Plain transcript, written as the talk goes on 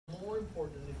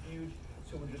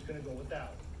so we're just going to go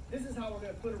without. This is how we're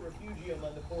going to put a refugium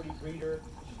on the 40 breeder.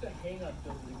 It's just a hang-up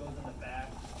filter that goes on the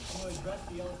back. I'm going to address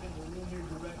the elephant in the room here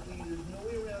directly. There's no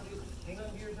way around it.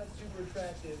 Hang-on gear is not super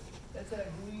attractive. That said,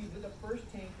 I believe with the first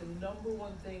tank, the number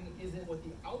one thing isn't what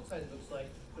the outside looks like,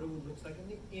 but what it looks like on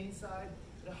the inside.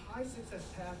 And a high success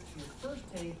path to your first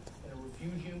tank, and a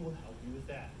refugium will help you with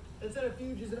that. That said, a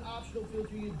fuge is an optional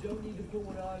filter. You don't need to put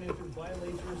one on if it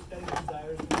violates your aesthetic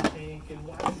desires for the tank, and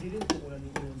why we didn't put one on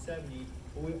the E170.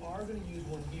 But we are going to use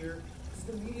one here. This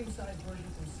is the medium-sized version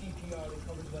from CPR that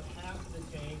covers about half of the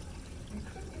tank. You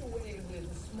could get away with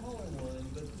a smaller one,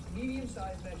 but this medium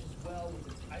size matches well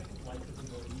with the type of light that we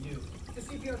already knew. The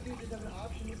CPR fuses have an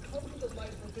option. It comes with a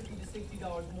light for $50 to $60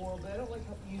 more, but I don't like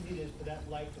how easy it is for that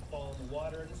light to fall in the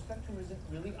water, and the spectrum isn't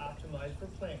really optimized for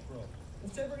plant growth.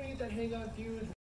 Instead, we're going to get that hang-on fuse.